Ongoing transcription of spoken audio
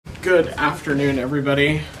Good afternoon,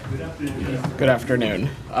 everybody. Good afternoon. Good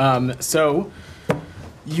afternoon. So,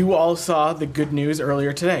 you all saw the good news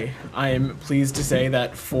earlier today. I am pleased to say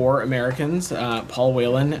that 4 Americans, Paul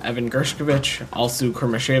Whelan, Evan Gershkovich, Alsu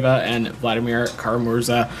Kurmasheva, and Vladimir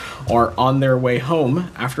Karamurza, are on their way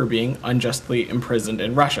home after being unjustly imprisoned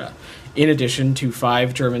in Russia, in addition to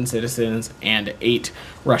 5 German citizens and 8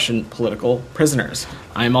 Russian political prisoners.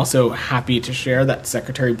 I am also happy to share that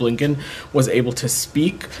Secretary Blinken was able to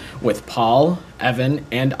speak with Paul, Evan,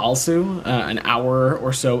 and Alsu an hour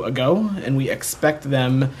or so ago, and we expect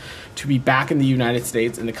them to be back in the United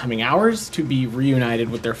States in the coming hours to be reunited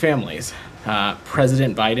with their families.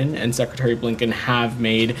 President Biden and Secretary Blinken have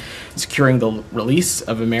made securing the release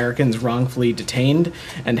of Americans wrongfully detained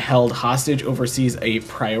and held hostage overseas a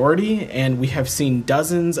priority, and we have seen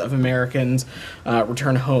dozens of Americans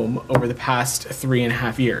return home over the past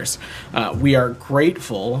 3.5 years. We are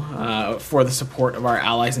grateful for the support of our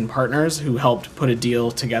allies and partners who helped put a deal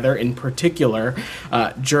together, in particular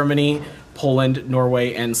Germany, Poland,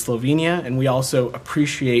 Norway, and Slovenia, and we also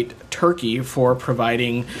appreciate Turkey for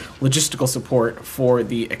providing logistical support for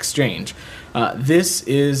the exchange. This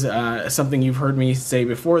is something you've heard me say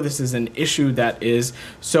before. This is an issue that is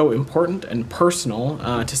so important and personal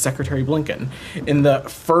to Secretary Blinken. In the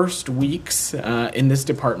first weeks in this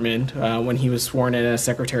department, when he was sworn in as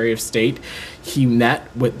Secretary of State, he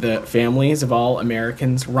met with the families of all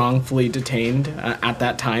Americans wrongfully detained at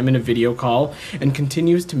that time in a video call, and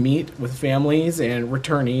continues to meet with families and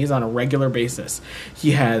returnees on a regular basis.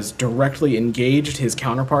 He has directly engaged his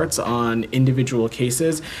counterparts on individual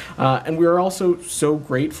cases, and we are also so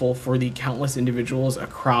grateful for the countless individuals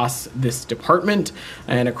across this department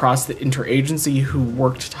and across the interagency who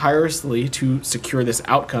worked tirelessly to secure this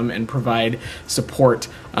outcome and provide support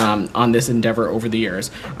on this endeavor over the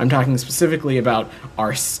years. I'm talking specifically about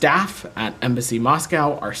our staff at Embassy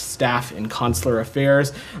Moscow, our staff in Consular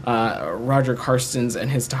Affairs, Roger Karstens and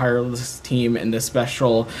his tireless team in the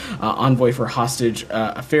Special Envoy for Hostage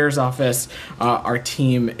Affairs Office, our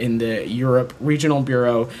team in the Europe Regional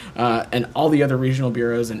Bureau, and all the other regional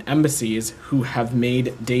bureaus and embassies who have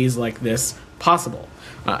made days like this possible.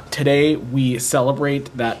 Today, we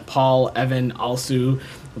celebrate that Paul, Evan, Alsu,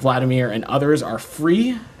 Vladimir, and others are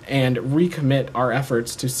free and recommit our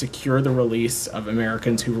efforts to secure the release of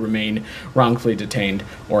Americans who remain wrongfully detained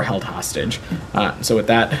or held hostage. So with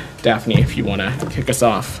that, Daphne, if you want to kick us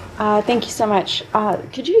off. Thank you so much.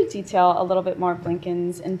 Could you detail a little bit more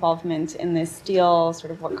Blinken's involvement in this deal,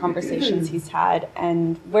 sort of what conversations he's had,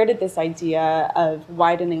 and where did this idea of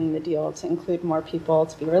widening the deal to include more people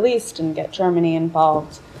to be released and get Germany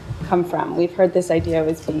involved come from? We've heard this idea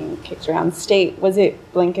was being kicked around state. Was it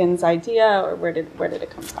Blinken's idea, or where did it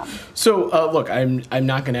come from? So, look, I'm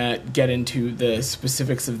not going to get into the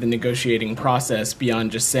specifics of the negotiating process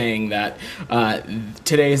beyond just saying that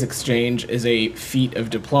today's exchange is a feat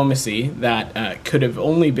of diplomacy that could have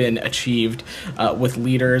only been achieved with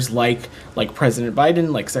leaders like President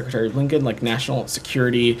Biden, like Secretary Blinken, like National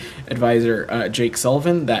Security Advisor Jake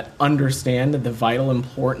Sullivan, that understand the vital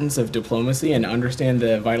importance of diplomacy and understand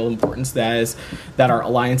the vital importance that our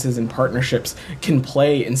alliances and partnerships can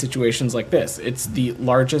play in situations like this. It's the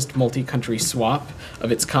largest multi-country swap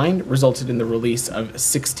of its kind, resulted in the release of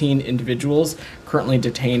 16 individuals currently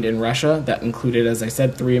detained in Russia. That included, as I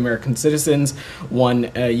said, 3 American citizens,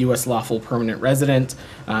 1 U.S. lawful permanent resident,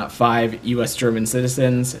 5 U.S. German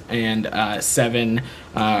citizens, and 7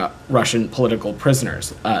 Russian political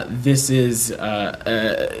prisoners. This is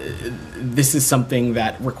something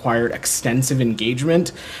that required extensive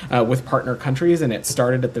engagement with partner countries, and it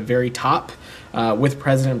started at the very top with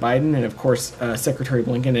President Biden and, of course, Secretary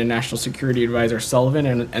Blinken and National Security Advisor Sullivan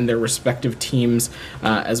and their respective teams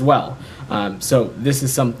as well. So this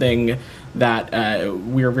is something that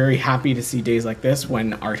we are very happy to see days like this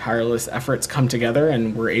when our tireless efforts come together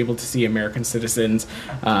and we're able to see American citizens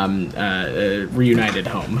reunited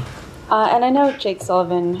home. And I know Jake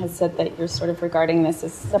Sullivan has said that you're sort of regarding this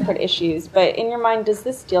as separate issues, but in your mind, does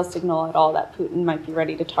this deal signal at all that Putin might be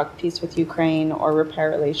ready to talk peace with Ukraine or repair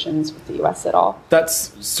relations with the U.S. at all?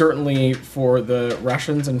 That's certainly for the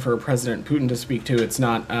Russians and for President Putin to speak to. It's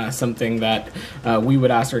not something that we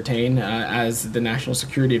would ascertain. As the National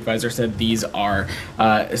Security Advisor said, these are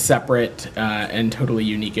separate and totally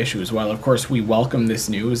unique issues. While, of course, we welcome this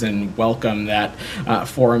news and welcome that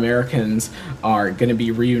 4 Americans are going to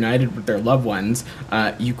be reunited with their loved ones,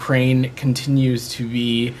 Ukraine continues to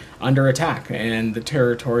be under attack, and the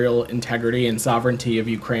territorial integrity and sovereignty of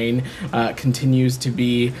Ukraine continues to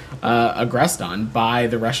be aggressed on by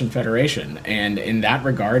the Russian Federation. And in that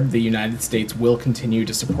regard, the United States will continue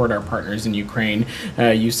to support our partners in Ukraine.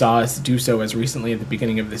 You saw us do so as recently at the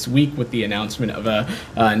beginning of this week with the announcement of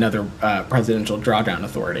another presidential drawdown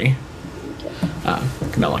authority.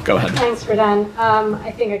 Camilla, go ahead. Thanks, Rodan.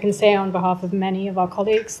 I think I can say on behalf of many of our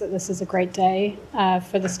colleagues that this is a great day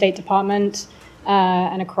for the State Department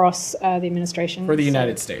and across the administration. For the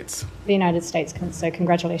United States. The United States, so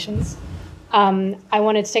congratulations. I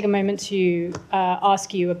wanted to take a moment to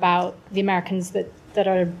ask you about the Americans that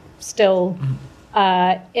are still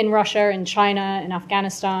in Russia, in China, in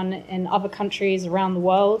Afghanistan, in other countries around the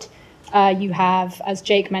world. You have, as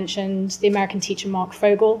Jake mentioned, the American teacher Mark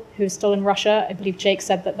Fogel, who is still in Russia. I believe Jake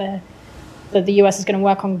said that the U.S. is going to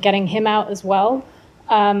work on getting him out as well.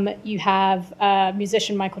 You have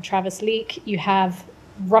musician Michael Travis Leak. You have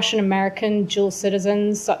Russian-American dual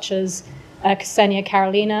citizens such as Ksenia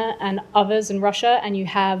Karelina and others in Russia. And you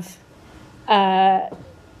have,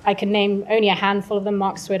 I can name only a handful of them,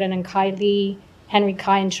 Mark Swidden and Kai Li, Henry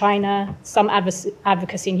Kai in China. Some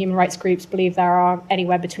advocacy and human rights groups believe there are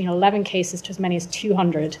anywhere between 11 cases to as many as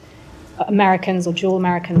 200 Americans or dual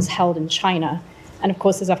Americans held in China. And of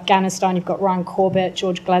course, there's Afghanistan. You've got Ryan Corbett,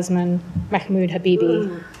 George Glesman, Mahmoud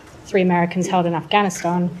Habibi, 3 Americans held in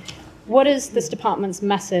Afghanistan. What is this department's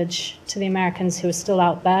message to the Americans who are still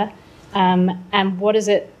out there? And what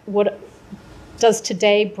does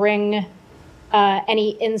today bring any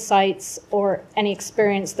insights or any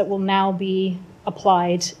experience that will now be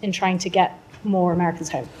applied in trying to get more Americans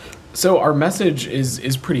home? So our message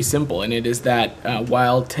is pretty simple, and it is that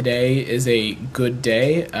while today is a good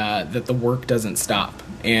day, that the work doesn't stop.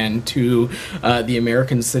 And to the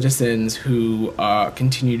American citizens who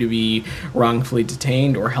continue to be wrongfully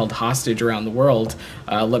detained or held hostage around the world,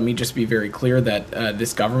 let me just be very clear that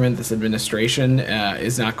this government, this administration,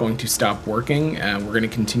 is not going to stop working. We're going to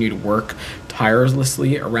continue to work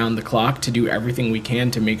tirelessly around the clock to do everything we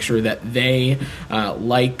can to make sure that they,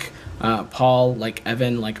 like Paul, like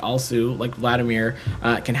Evan, like Alsu, like Vladimir,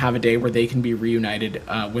 can have a day where they can be reunited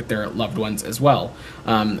with their loved ones as well.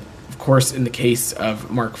 Of course, in the case of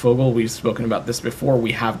Mark Fogel, we've spoken about this before,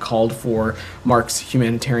 we have called for Mark's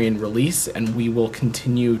humanitarian release, and we will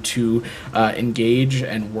continue to engage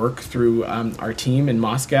and work through our team in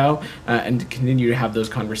Moscow and continue to have those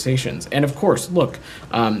conversations. And of course, look,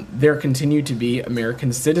 there continue to be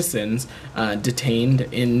American citizens detained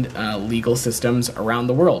in legal systems around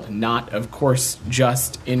the world, not, of course,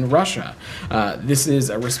 just in Russia. This is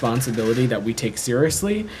a responsibility that we take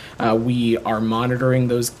seriously. We are monitoring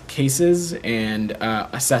those cases and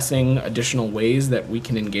assessing additional ways that we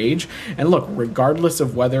can engage. And look, regardless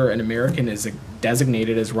of whether an American is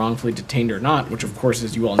designated as wrongfully detained or not, which of course,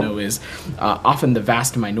 as you all know, is often the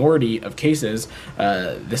vast minority of cases,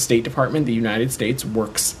 the State Department, the United States,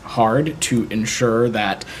 works hard to ensure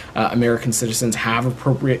that American citizens have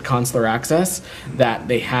appropriate consular access, that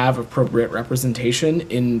they have appropriate representation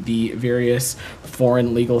in the various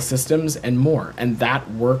foreign legal systems, and more. And that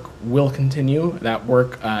work will continue. That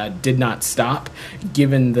work did not stop,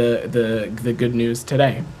 given the good news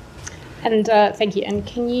today. And thank you. And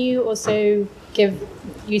can you also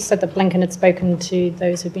you said that Blinken had spoken to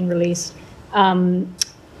those who've been released.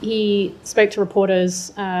 He spoke to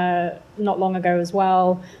reporters not long ago as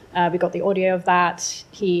well. We got the audio of that.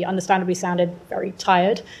 He understandably sounded very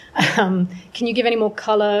tired. Can you give any more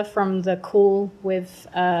color from the call with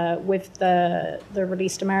the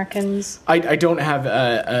released Americans? I don't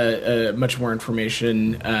have much more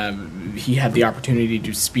information. He had the opportunity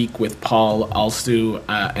to speak with Paul, Alsu,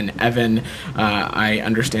 and Evan. I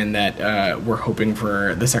understand that we're hoping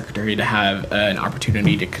for the secretary to have an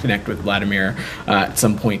opportunity to connect with Vladimir at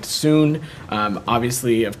some point soon.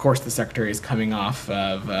 Obviously, of course, the secretary is coming off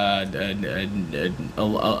of a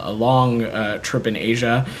long trip in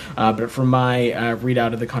Asia, but from my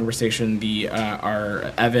readout of the conversation,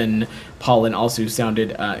 our Evan, Paul, and Alsu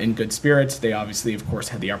sounded in good spirits. They obviously, of course,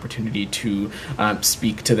 had the opportunity to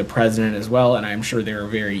speak to the president as well, and I'm sure they're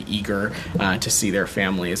very eager to see their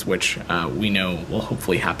families, which we know will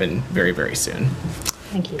hopefully happen very, very soon.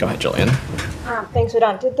 Thank you. Go ahead, Jillian. Thanks,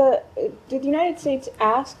 Rodan. Did the United States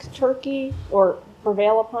ask Turkey or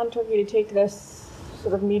prevail upon Turkey to take this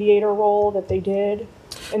sort of mediator role that they did?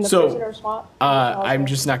 in the So, prisoner swap? I'm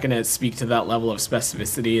just not going to speak to that level of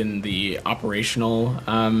specificity in the operational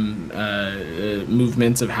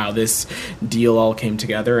movements of how this deal all came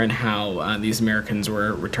together and how these Americans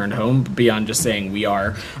were returned home, beyond just saying we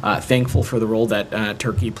are thankful for the role that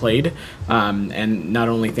Turkey played, and not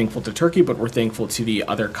only thankful to Turkey, but we're thankful to the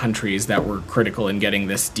other countries that were critical in getting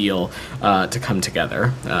this deal to come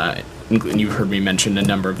together. And you've heard me mention a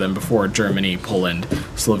number of them before: Germany, Poland,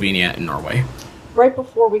 Slovenia, and Norway. Right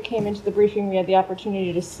before we came into the briefing, we had the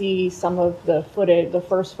opportunity to see some of the footage, the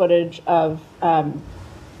first footage of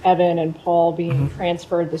Evan and Paul being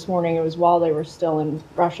transferred this morning. It was while they were still in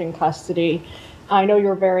Russian custody. I know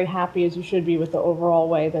you're very happy, as you should be, with the overall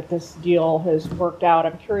way that this deal has worked out.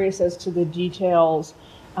 I'm curious as to the details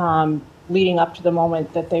leading up to the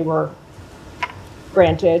moment that they were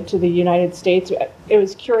granted to the United States. It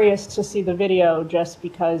was curious to see the video just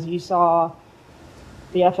because you saw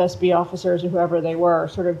the FSB officers or whoever they were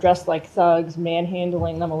sort of dressed like thugs,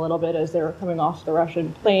 manhandling them a little bit as they were coming off the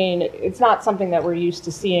Russian plane. It's not something that we're used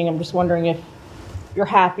to seeing. I'm just wondering if you're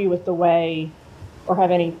happy with the way or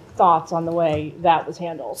have any thoughts on the way that was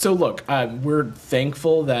handled. So look, we're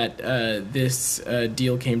thankful that this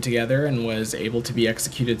deal came together and was able to be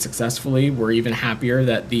executed successfully. We're even happier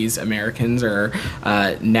that these Americans are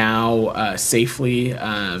now safely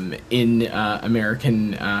in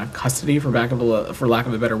American custody, for lack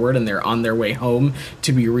of a better word, and they're on their way home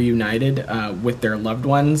to be reunited with their loved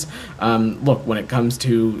ones. Look, when it comes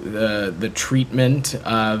to the treatment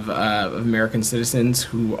of American citizens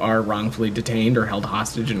who are wrongfully detained or held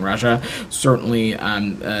hostage in Russia, certainly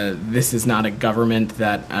this is not a government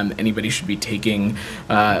that anybody should be taking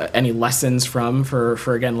any lessons from,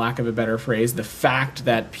 for again, lack of a better phrase. The fact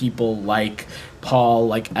that people like Paul,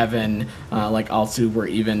 like Evan, like Alsu were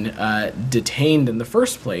even detained in the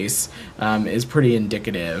first place is pretty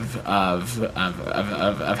indicative of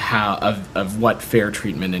what fair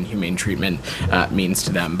treatment and humane treatment means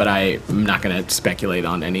to them. But I'm not going to speculate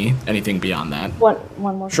on anything beyond that. One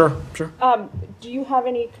more. Sure. Do you have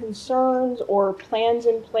any concerns or plans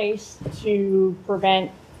in place to prevent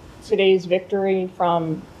today's victory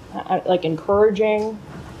from encouraging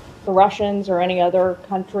the Russians or any other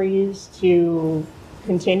countries to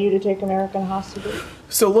continue to take American hostages?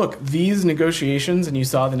 So look, these negotiations, and you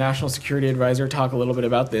saw the National Security Advisor talk a little bit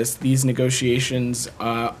about this, these negotiations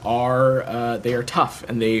are tough,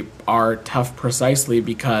 and they are tough precisely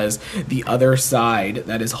because the other side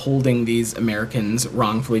that is holding these Americans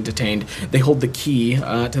wrongfully detained, they hold the key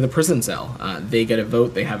to the prison cell. They get a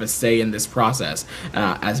vote, they have a say in this process,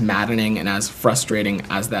 as maddening and as frustrating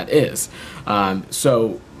as that is.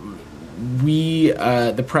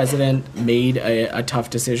 The president made a tough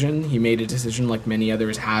decision. He made a decision like many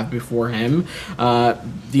others have before him.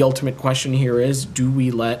 The ultimate question here is, do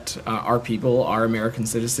we let our people, our American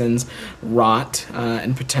citizens, rot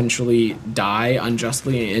and potentially die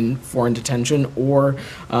unjustly in foreign detention, or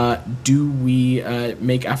do we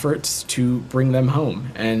make efforts to bring them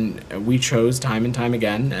home? And we chose time and time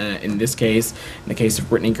again, in this case, in the case of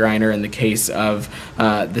Brittany Griner, in the case of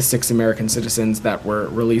the 6 American citizens that were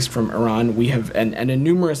released from Iran, we have, and in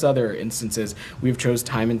numerous other instances, we've chose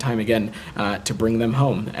time and time again to bring them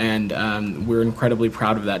home, and we're incredibly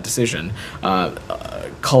proud of that decision.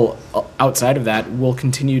 Outside of that, we'll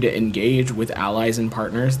continue to engage with allies and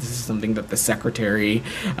partners. This is something that the Secretary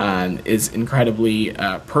is incredibly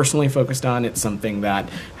personally focused on. It's something that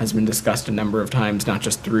has been discussed a number of times, not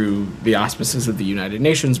just through the auspices of the United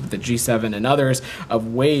Nations, but the G7 and others,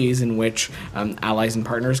 of ways in which allies and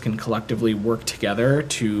partners can collectively work together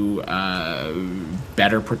to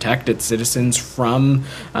better protect its citizens from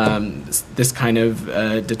this kind of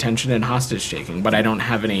detention and hostage taking. But I don't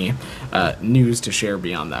have any news to share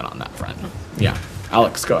beyond that on that front. Yeah.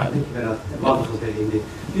 Alex, go ahead.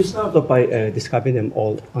 You started by describing them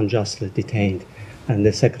all unjustly detained, and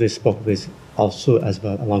the secretary spoke with also as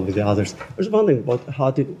well, along with the others. I was wondering,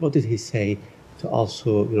 what did he say to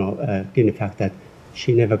also, given the fact that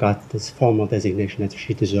she never got this formal designation that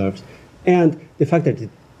she deserves, and the fact that there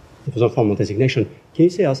was no formal designation. Can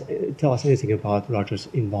you tell us anything about Roger's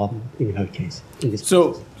involvement in her case?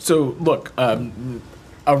 So look,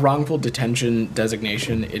 a wrongful detention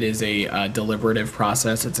designation, it is a deliberative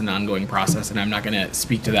process. It's an ongoing process, and I'm not going to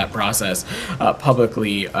speak to that process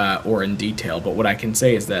publicly or in detail. But what I can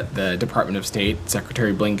say is that the Department of State,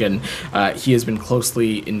 Secretary Blinken, he has been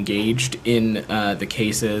closely engaged in the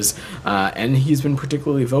cases, and he's been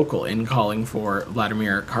particularly vocal in calling for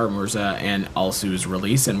Vladimir Kara-Murza and Alsu's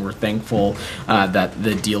release, and we're thankful that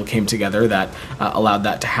the deal came together that allowed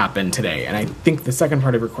that to happen today. And I think the second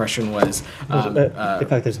part of your question was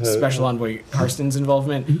Special Envoy Karsten's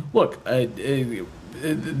involvement. Look,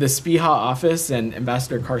 the SPIHA office and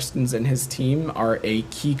Ambassador Karstens and his team are a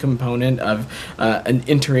key component of an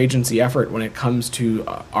interagency effort when it comes to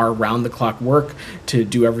our round-the-clock work to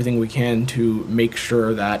do everything we can to make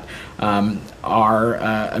sure that our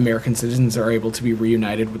American citizens are able to be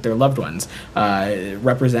reunited with their loved ones.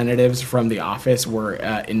 Representatives from the office were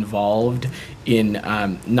involved in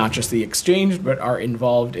not just the exchange, but are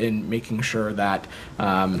involved in making sure that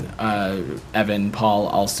Evan,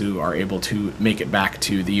 Paul, Alsu are able to make it back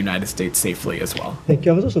to the United States safely as well. Thank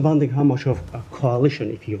you. I was also wondering how much of a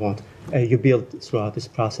coalition, if you want, you build throughout this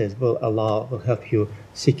process will help you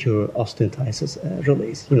secure Austin Tice's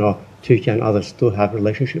release. You know, Turkey and others do have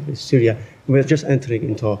relationship with Syria. We're just entering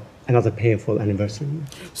into another painful anniversary.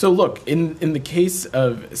 So look, in the case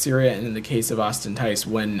of Syria and in the case of Austin Tice,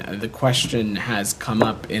 when the question has come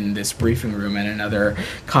up in this briefing room and in other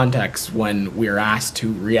contexts when we're asked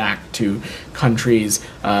to react to countries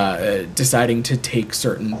deciding to take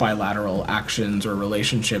certain bilateral actions or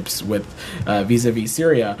relationships with vis-a-vis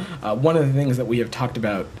Syria, one of the things that we have talked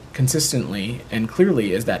about consistently and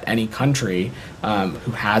clearly is that any country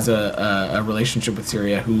who has a relationship with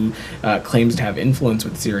Syria, who claims to have influence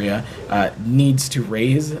with Syria, needs to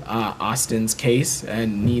raise Austin's case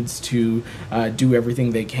and needs to do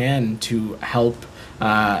everything they can to help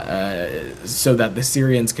so that the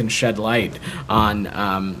Syrians can shed light on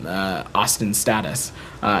Austin's status.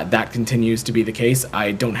 That continues to be the case.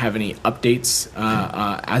 I don't have any updates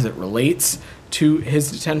as it relates to his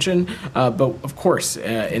detention, but of course,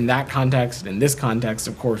 in that context, in this context,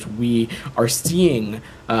 of course, we are seeing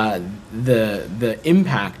the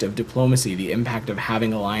impact of diplomacy, the impact of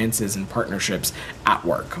having alliances and partnerships at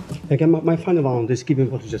work. Again, my final one on this, given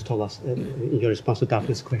what you just told us in your response to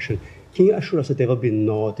Daphne's question, can you assure us that there will be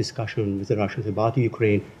no discussion with the Russians about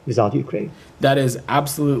Ukraine without Ukraine? That is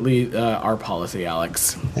absolutely our policy,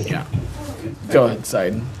 Alex. Yeah. Go ahead,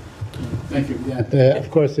 Said. Thank you. Yeah, of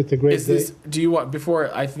course, it's a great day. Do you want, before,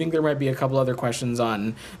 I think there might be a couple other questions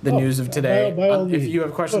on the news of today. by all If means. you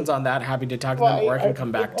have questions on that, happy to talk to them, or I can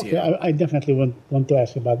come back to you. I definitely want to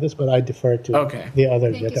ask about this, but I defer to the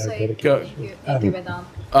others Thank you, that are Saeed. dedicated. Go. Thank you, Vedant.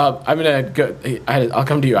 I'm going to go, I'll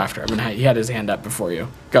come to you after. He had his hand up before you.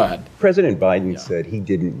 Go ahead. President Biden said he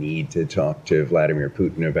didn't need to talk to Vladimir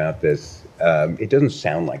Putin about this. It doesn't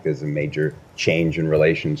sound like there's a major change in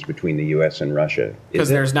relations between the U.S. and Russia. Because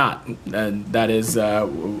there's not. That is,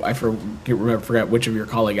 I forget which of your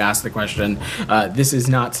colleague asked the question. This is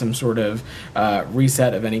not some sort of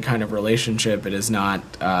reset of any kind of relationship. It is not.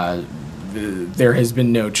 There has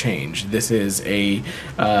been no change. This is a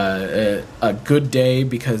good day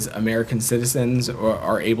because American citizens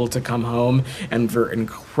are able to come home, and we're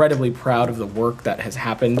incredibly proud of the work that has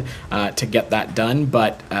happened to get that done.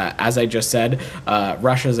 But as I just said,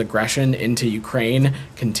 Russia's aggression into Ukraine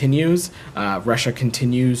continues. Russia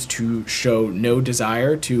continues to show no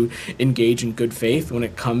desire to engage in good faith when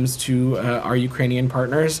it comes to our Ukrainian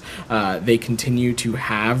partners. They continue to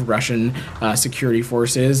have Russian security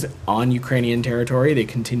forces on Ukrainian territory. They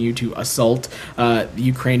continue to assault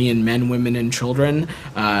Ukrainian men, women, and children.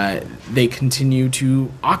 They continue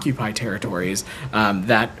to occupy territories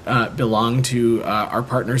that belong to our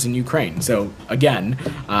partners in Ukraine. So again,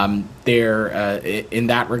 in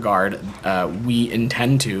that regard, we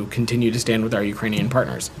intend to continue to stand with our Ukrainian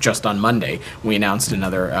partners. Just on Monday, we announced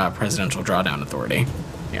another presidential drawdown authority.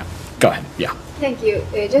 Yeah, go ahead. Yeah. Thank you.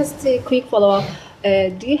 Just a quick follow-up.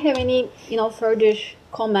 Do you have any, further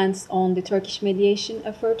comments on the Turkish mediation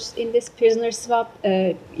efforts in this prisoner swap?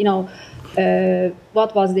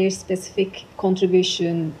 What was their specific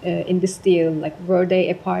contribution in this deal? Like, were they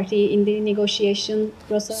a party in the negotiation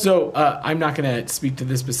process? So I'm not going to speak to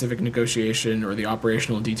the specific negotiation or the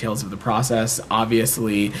operational details of the process.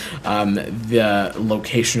 Obviously, the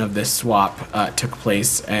location of this swap took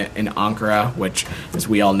place in Ankara, which, as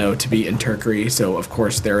we all know, to be in Turkey. So, of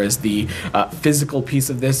course, there is the physical piece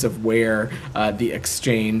of this of where the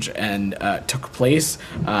exchange took place.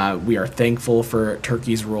 We are thankful for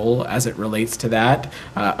Turkey's role as it relates to that.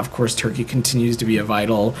 Of course, Turkey continues to be a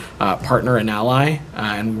vital partner and ally,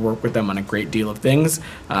 and we work with them on a great deal of things,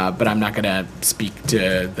 but I'm not going to speak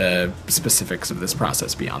to the specifics of this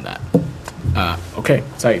process beyond that. Okay,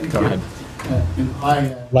 Saeed, go ahead.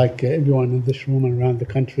 I, like everyone in this room and around the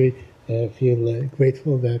country, feel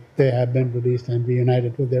grateful that they have been released and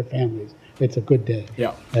reunited with their families. It's a good day.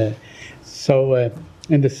 Yeah.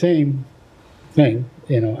 In the same thing,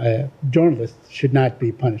 journalists should not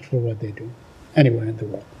be punished for what they do anywhere in the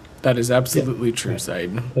world. That is absolutely true,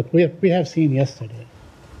 Saeed. But we have seen yesterday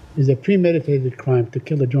is a premeditated crime to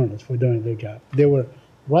kill a journalist for doing their job. They were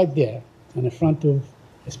right there in the front of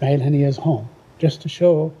Ismail Haniya's home just to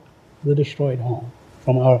show the destroyed home.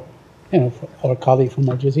 from our colleague from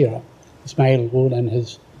Al Jazeera, Ismail Ghoul, and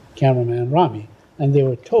his cameraman Rami, and they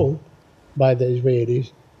were told by the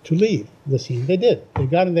Israelis to leave the scene. They did. They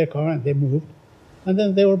got in their car and they moved, and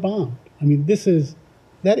then they were bombed. I mean,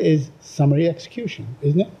 that is summary execution,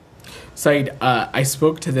 isn't it? Said, I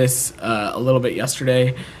spoke to this a little bit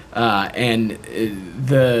yesterday, and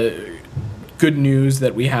the good news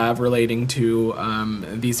that we have relating to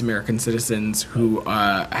these American citizens who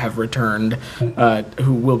have returned,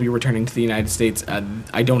 who will be returning to the United States.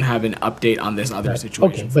 I don't have an update on this other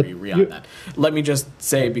situation for you beyond that. Let me just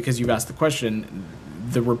say, because you've asked the question,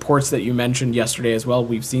 the reports that you mentioned yesterday as well,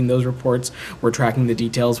 we've seen those reports. We're tracking the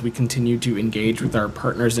details. We continue to engage with our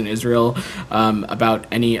partners in Israel about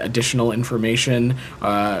any additional information.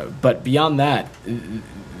 But beyond that,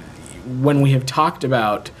 when we have talked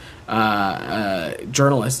about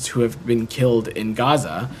journalists who have been killed in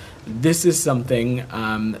Gaza, this is something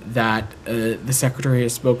that the Secretary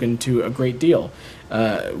has spoken to a great deal.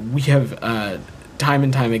 We have time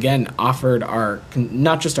and time again offered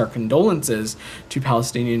not just our condolences to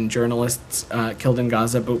Palestinian journalists killed in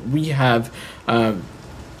Gaza, but we have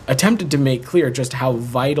attempted to make clear just how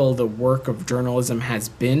vital the work of journalism has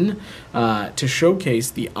been to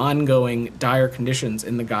showcase the ongoing dire conditions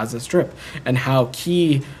in the Gaza Strip, and how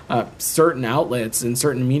key certain outlets and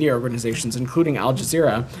certain media organizations, including Al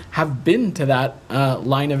Jazeera, have been to that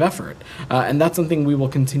line of effort. And that's something we will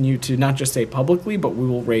continue to not just say publicly, but we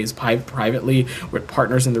will raise privately with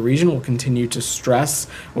partners in the region. We'll continue to stress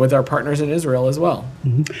with our partners in Israel as well.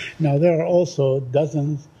 Mm-hmm. Now, there are also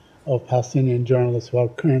dozens of Palestinian journalists who are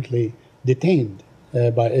currently detained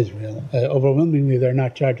by Israel. Overwhelmingly, they're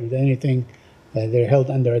not charged with anything. They're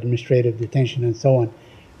held under administrative detention and so on.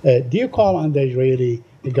 Do you call on the Israeli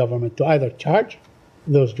government to either charge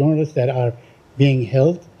those journalists that are being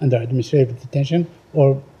held under administrative detention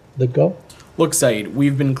or let go? Look, Said,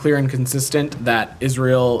 we've been clear and consistent that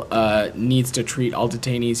Israel needs to treat all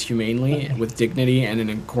detainees humanely, with dignity, and in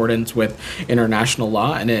accordance with international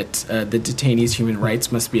law, and the detainees' human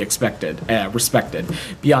rights must be respected.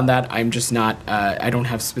 Beyond that, I'm just not, I don't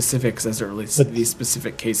have specifics as it relates to these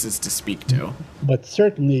specific cases to speak to. But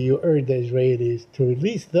certainly you urge the Israelis to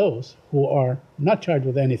release those who are not charged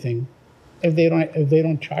with anything if they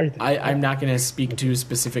don't charge them. I'm not going to speak to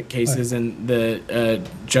specific cases in the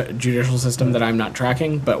judicial system that I'm not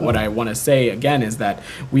tracking, but what I want to say again is that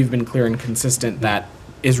we've been clear and consistent that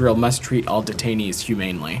Israel must treat all detainees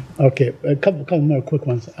humanely. Okay, a couple more quick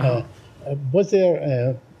ones. Was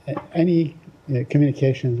there any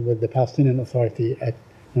communications with the Palestinian Authority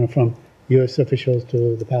from U.S. officials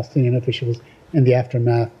to the Palestinian officials in the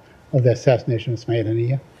aftermath of the assassination of Ismail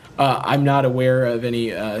Haniyeh? I'm not aware of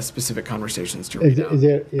any specific conversations to read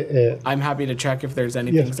out. I'm happy to check if there's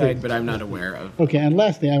anything said, but I'm not aware of. Okay, and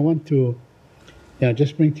lastly, I want to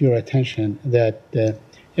just bring to your attention that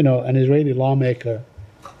an Israeli lawmaker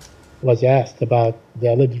was asked about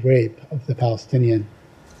the alleged rape of the Palestinian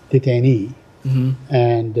detainee,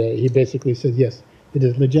 and he basically said, yes, it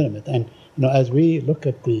is legitimate. And as we look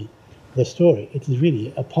at the story, it is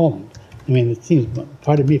really appalling. I mean, it seems,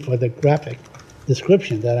 pardon me for the graphic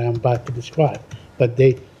description that I'm about to describe, but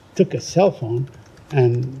they took a cell phone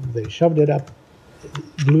and they shoved it up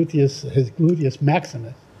his gluteus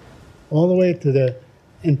maximus all the way to the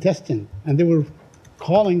intestine, and they were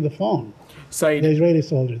calling the phone. Said, the Israeli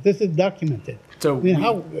soldiers. This is documented. So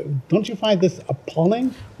how don't you find this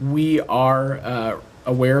appalling? We are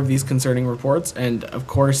aware of these concerning reports, and of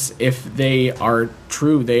course, if they are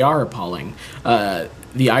true, they are appalling.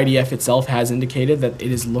 The IDF itself has indicated that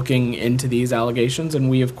it is looking into these allegations, and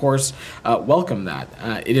we, of course, welcome that.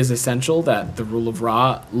 It is essential that the rule of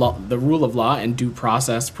law and due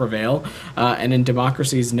process prevail, and in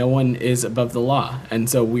democracies, no one is above the law. And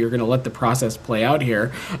so we are going to let the process play out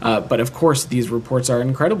here. But of course, these reports are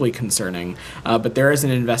incredibly concerning. But there is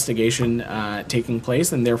an investigation taking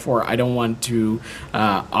place, and therefore, I don't want to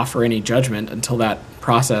offer any judgment until that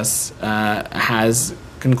process has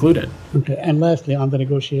concluded. Okay, and lastly, on the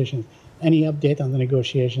negotiations, any update on the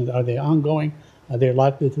negotiations? Are they ongoing? Are they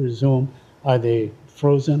likely to resume? Are they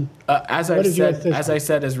frozen? As I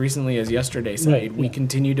said as recently as yesterday, Saeed, we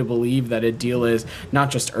continue to believe that a deal is not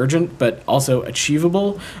just urgent, but also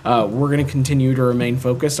achievable. We're going to continue to remain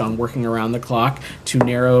focused on working around the clock to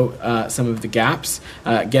narrow some of the gaps.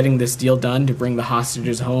 Getting this deal done to bring the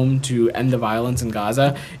hostages home, to end the violence in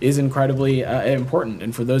Gaza, is incredibly important.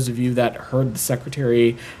 And for those of you that heard the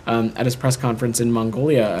Secretary at his press conference in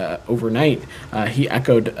Mongolia overnight, he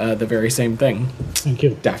echoed the very same thing. Thank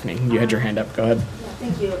you. Daphne, you had your hand up. Go ahead.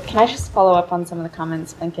 Thank you. Can I just follow up on some of the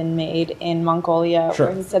comments Blinken made in Mongolia, Sure.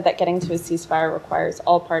 where he said that getting to a ceasefire requires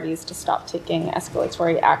all parties to stop taking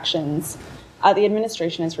escalatory actions? The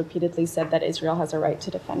administration has repeatedly said that Israel has a right to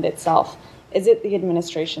defend itself. Is it the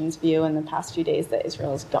administration's view in the past few days that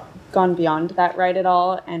Israel has gone beyond that right at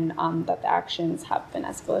all, and that the actions have been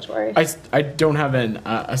escalatory? I don't have an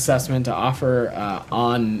assessment to offer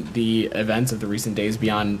on the events of the recent days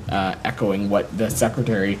beyond echoing what the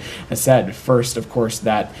secretary has said. First, of course,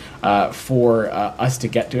 that for us to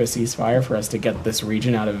get to a ceasefire, for us to get this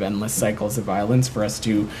region out of endless cycles of violence, for us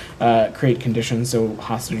to create conditions so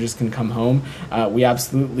hostages can come home, we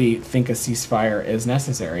absolutely think a ceasefire is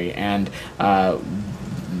necessary. And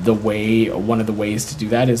one of the ways to do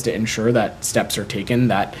that is to ensure that steps are taken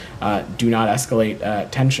that do not escalate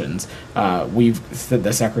tensions.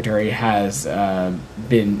 The secretary has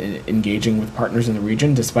been engaging with partners in the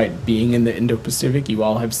region despite being in the Indo-Pacific. You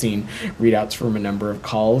all have seen readouts from a number of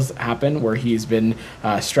calls happen where he's been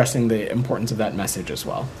stressing the importance of that message as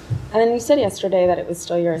well. And then you said yesterday that it was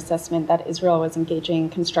still your assessment that Israel was engaging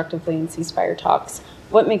constructively in ceasefire talks.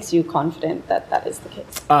 What makes you confident that that is the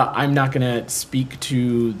case? I'm not going to speak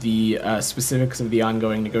to the specifics of the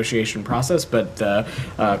ongoing negotiation process, but the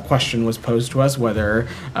question was posed to us whether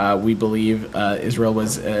we believe Israel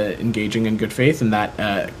was engaging in good faith, and that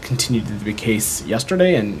continued to be the case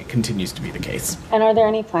yesterday and continues to be the case. And are there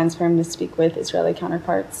any plans for him to speak with Israeli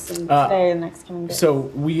counterparts today or the next coming days? So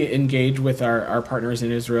we engage with our partners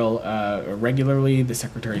in Israel regularly. The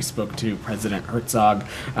secretary spoke to President Herzog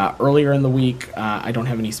earlier in the week. I don't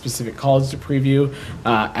have any specific calls to preview.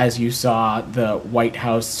 As you saw, the White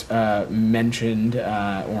House mentioned,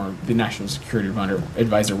 or the National Security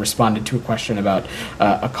Advisor responded to a question about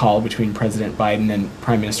a call between President Biden and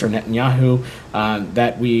Prime Minister Netanyahu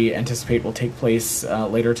that we anticipate will take place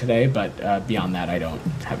later today. But beyond that, I don't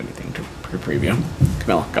have anything to preview.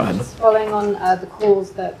 Camilla, go ahead. Just following on the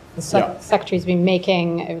calls that the Secretary's been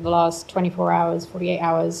making over the last 24 hours, 48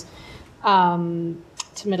 hours to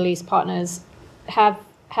Middle East partners,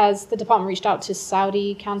 has the department reached out to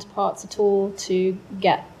Saudi counterparts at all to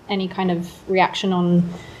get any kind of reaction on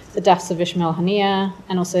the deaths of Ismail Haniyeh?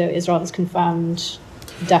 And also Israel has confirmed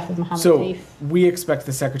the death of Mohammed So Deif. we expect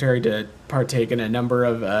the secretary to partake in a number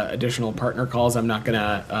of additional partner calls. I'm not going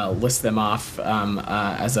to list them off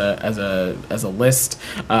as a list,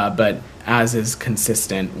 but as is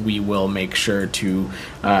consistent, we will make sure to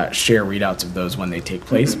share readouts of those when they take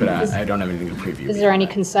place. But I don't have anything to preview. Is there any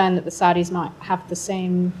concern that the Saudis might have the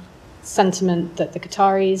same sentiment that the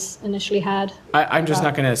Qataris initially had? I'm just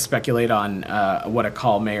not going to speculate on what a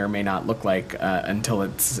call may or may not look like until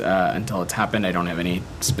it's happened. I don't have any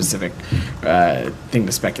specific thing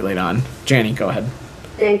to speculate on. Janie, go ahead.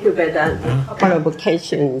 Thank you, Vedan.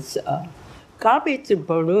 Provocations. Garbage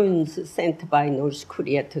balloons sent by North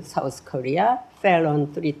Korea to South Korea fell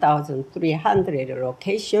on 3,300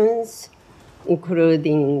 locations,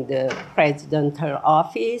 including the presidential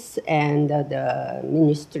office and the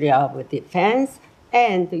Ministry of Defense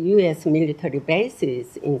and the U.S. military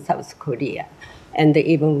bases in South Korea, and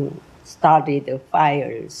even started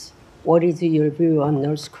fires. What is your view on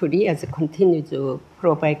North Korea's continued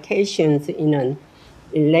provocations in an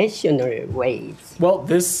irrational ways? Well,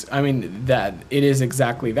 that it is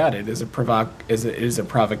exactly that. It is a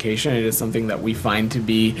provocation. It is something that we find to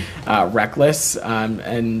be reckless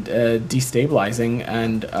and destabilizing,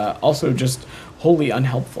 and also just wholly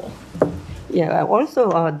unhelpful. Yeah.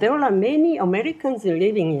 Also, there are many Americans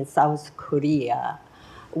living in South Korea.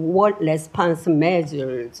 What response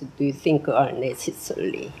measures do you think are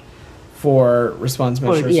necessary? For response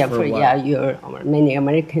measures many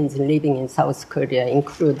Americans living in South Korea,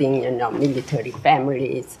 including military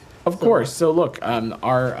families. Of course. So look,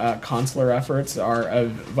 our consular efforts are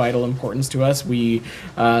of vital importance to us. We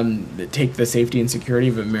take the safety and security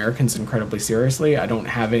of Americans incredibly seriously. I don't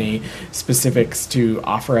have any specifics to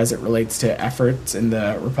offer as it relates to efforts in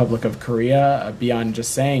the Republic of Korea beyond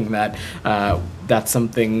just saying that that's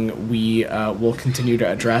something we will continue to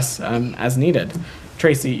address as needed.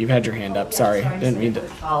 Tracy, you've had your hand up. Sorry, didn't mean to.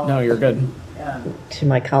 No, you're good. To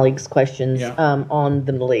my colleagues' questions Yeah. On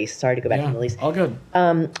the Middle East. Sorry to go back to the Middle East. All good.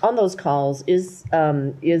 On those calls, is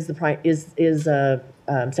Secretary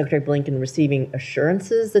Blinken receiving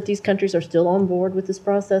assurances that these countries are still on board with this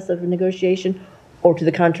process of negotiation, or to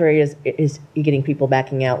the contrary, is he getting people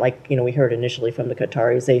backing out? Like, we heard initially from the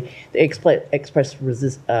Qataris, they expressed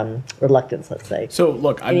reluctance, let's say. So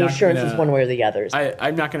look, any assurances one way or the others.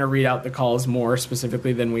 I'm not going to read out the calls more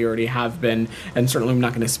specifically than we already have been, and certainly I'm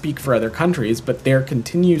not going to speak for other countries, but there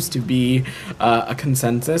continues to be a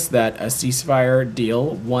consensus that a ceasefire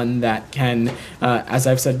deal, one that can, as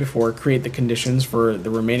I've said before, create the conditions for the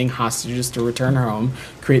remaining hostages to return home,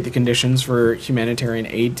 create the conditions for humanitarian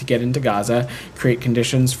aid to get into Gaza, create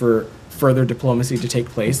conditions for further diplomacy to take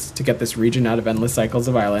place to get this region out of endless cycles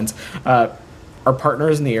of violence. Our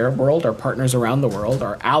partners in the Arab world, our partners around the world,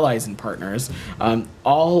 our allies and partners,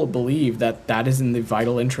 all believe that that is in the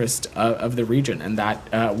vital interest of the region, and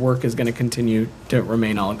that work is going to continue to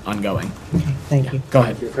remain ongoing. Thank you. Go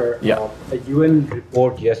ahead. Thank you, sir. Yeah. A UN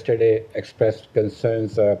report yesterday expressed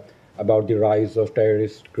concerns about the rise of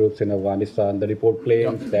terrorist groups in Afghanistan. The report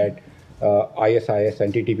claims that ISIS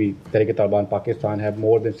and TTP, Tehrik-e-Taliban Pakistan, have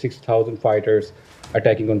more than 6,000 fighters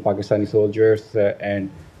attacking on Pakistani soldiers and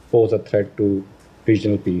pose a threat to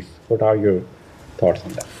regional peace. What are your thoughts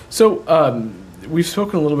on that? So we've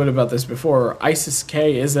spoken a little bit about this before.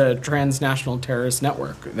 ISIS-K is a transnational terrorist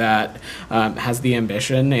network that has the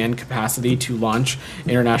ambition and capacity to launch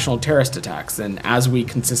international terrorist attacks. And as we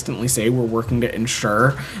consistently say, we're working to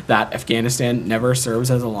ensure that Afghanistan never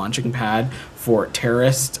serves as a launching pad for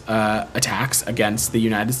terrorist attacks against the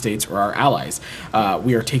United States or our allies.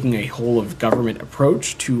 We are taking a whole-of-government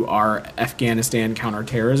approach to our Afghanistan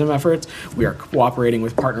counterterrorism efforts. We are cooperating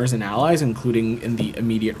with partners and allies, including in the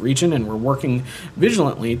immediate region, and we're working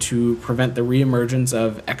vigilantly to prevent the reemergence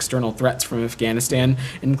of external threats from Afghanistan,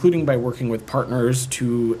 including by working with partners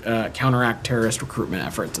to counteract terrorist recruitment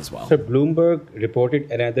efforts as well. So Bloomberg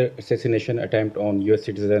reported another assassination attempt on U.S.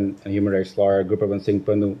 citizen and human rights lawyer Gurpratap Singh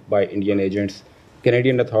Pannu by Indian agents.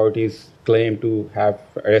 Canadian authorities claim to have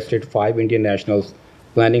arrested 5 Indian nationals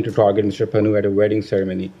planning to target Mr. Pannu at a wedding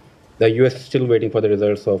ceremony. The U.S. is still waiting for the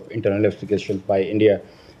results of internal investigations by India.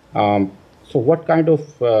 So what kind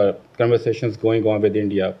of conversations going on with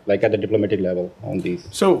India, like at the diplomatic level on these?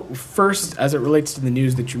 So first, as it relates to the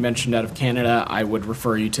news that you mentioned out of Canada, I would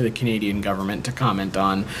refer you to the Canadian government to comment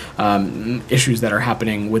on issues that are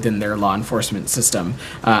happening within their law enforcement system.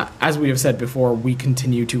 As we have said before, we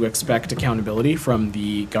continue to expect accountability from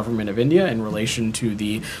the government of India in relation to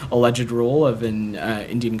the alleged role of an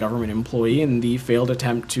Indian government employee in the failed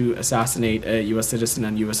attempt to assassinate a U.S. citizen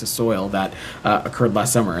on U.S. soil that occurred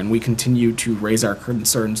last summer. And we continue to raise our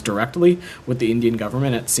concerns directly with the Indian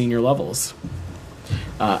government at senior levels.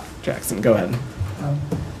 Jackson, go ahead.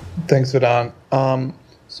 Thanks, Vedant.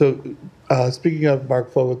 Speaking of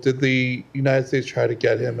Mark Fogel, did the United States try to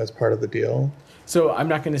get him as part of the deal? So I'm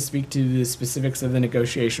not going to speak to the specifics of the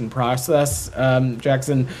negotiation process,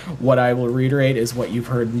 Jackson. What I will reiterate is what you've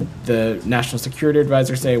heard the National Security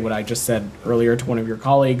Advisor say, what I just said earlier to one of your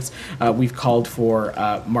colleagues. We've called for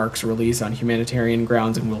Mark's release on humanitarian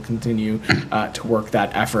grounds, and we'll continue to work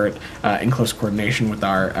that effort in close coordination with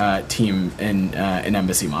our team in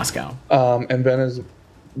Embassy Moscow. And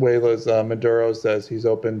Venezuela's Maduro says he's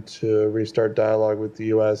open to restart dialogue with the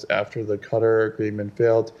U.S. after the Qatar agreement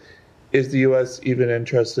failed. Is the U.S. even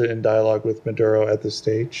interested in dialogue with Maduro at this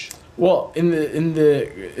stage? Well, in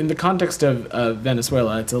the context of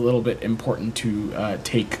Venezuela, it's a little bit important to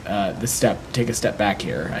take a step back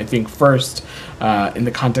here. I think first, in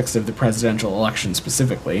the context of the presidential election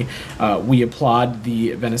specifically, we applaud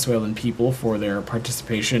the Venezuelan people for their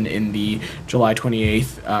participation in the July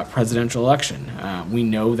 28th presidential election. We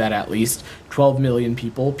know that at least 12 million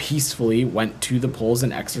people peacefully went to the polls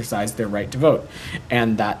and exercised their right to vote,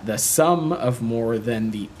 and that the sum of more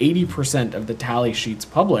than the 80% of the tally sheets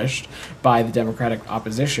published by the Democratic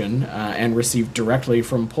opposition and received directly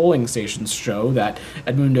from polling stations show that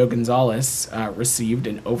Edmundo Gonzalez received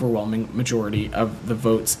an overwhelming majority of the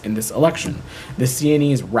votes in this election. The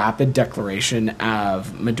CNE's rapid declaration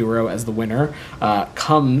of Maduro as the winner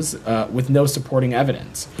comes with no supporting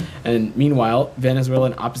evidence. And meanwhile,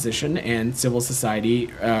 Venezuelan opposition and civil society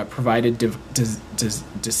provided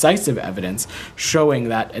decisive evidence showing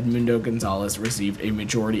that Edmundo Gonzalez received a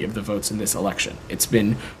majority of the votes in this election. It's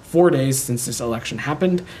been 4 days since this election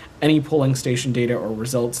happened. Any polling station data or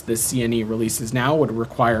results the CNE releases now would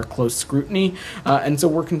require close scrutiny, and so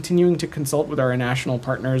we're continuing to consult with our international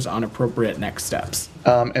partners on appropriate next steps.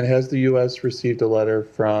 And has the U.S. received a letter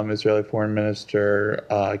from Israeli Foreign Minister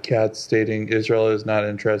Katz stating Israel is not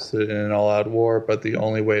interested in an all-out war, but the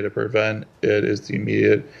only way to prevent it is the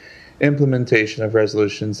immediate implementation of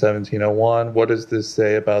Resolution 1701. What does this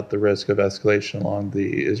say about the risk of escalation along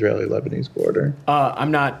the Israeli-Lebanese border? I'm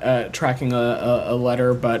not tracking a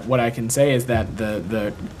letter, but what I can say is that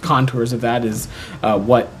the contours of that is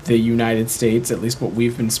what the United States, at least what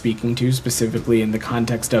we've been speaking to, specifically in the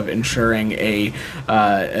context of ensuring a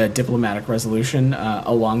diplomatic resolution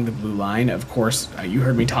along the blue line. Of course, you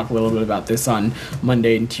heard me talk a little bit about this on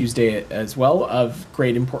Monday and Tuesday as well. Of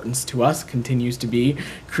great importance to us continues to be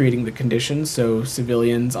creating the conditions so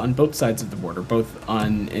civilians on both sides of the border, both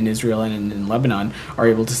in Israel and in Lebanon, are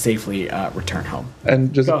able to safely return home.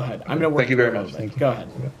 And just go ahead. I'm going to work. Thank you very much. Thank you. Go ahead.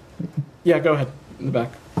 Yeah, go ahead. In the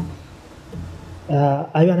back.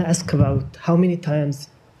 I want to ask about how many times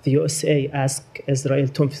the USA asked Israel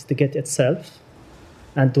to investigate itself,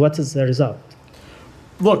 and what is the result?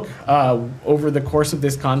 Look, over the course of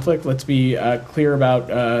this conflict, let's be clear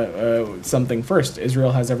about something first.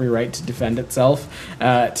 Israel has every right to defend itself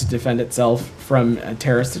from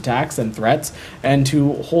terrorist attacks and threats, and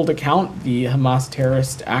to hold account the Hamas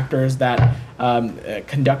terrorist actors that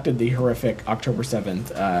conducted the horrific October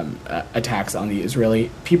 7th attacks on the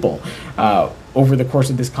Israeli people. Over the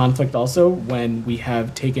course of this conflict also, when we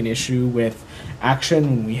have taken issue with action,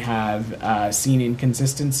 when we have seen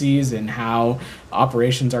inconsistencies in how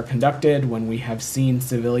operations are conducted, when we have seen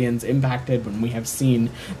civilians impacted, when we have seen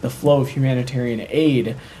the flow of humanitarian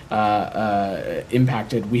aid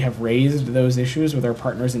impacted, we have raised those issues with our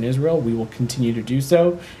partners in Israel. We will continue to do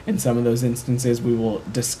so. In some of those instances, we will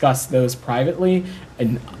discuss those privately.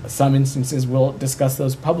 In some instances, we'll discuss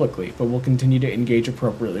those publicly, but we'll continue to engage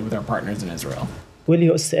appropriately with our partners in Israel. Will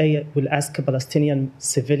USA ask a Palestinian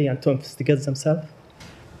civilian to investigate themselves?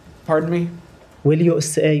 Pardon me? Will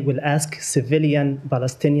USA ask civilian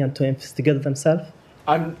Palestinian to investigate themselves?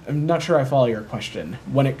 I'm not sure I follow your question.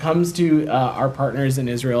 When it comes to our partners in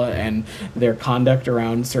Israel and their conduct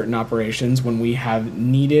around certain operations, when we have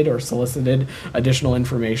needed or solicited additional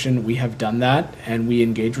information, we have done that, and we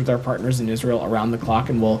engage with our partners in Israel around the clock,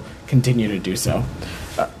 and will continue to do so.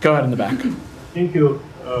 Go ahead in the back. Thank you.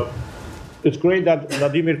 It's great that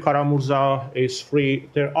Vladimir Kara-Murza is free.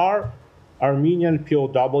 There are Armenian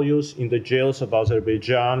POWs in the jails of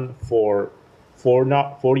Azerbaijan for 4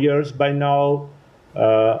 years by now.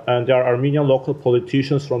 And there are Armenian local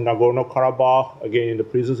politicians from Nagorno-Karabakh, again, in the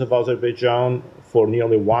prisons of Azerbaijan for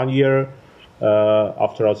nearly 1 year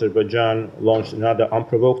after Azerbaijan launched another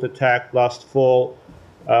unprovoked attack last fall.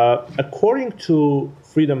 According to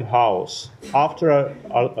Freedom House, after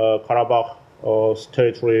Karabakh's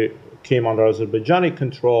territory came under Azerbaijani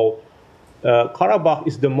control, Karabakh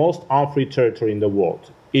is the most unfree territory in the world.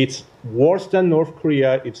 It's worse than North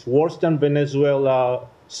Korea, it's worse than Venezuela,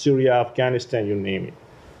 Syria, Afghanistan, you name it.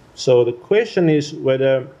 So the question is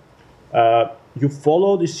whether you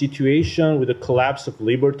follow the situation with the collapse of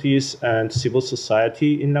liberties and civil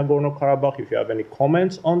society in Nagorno-Karabakh, if you have any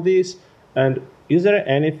comments on this, and is there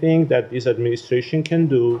anything that this administration can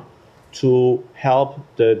do to help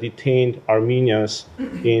the detained Armenians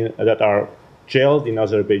that are jailed in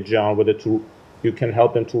Azerbaijan, whether you can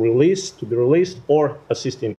help them to be released or assist in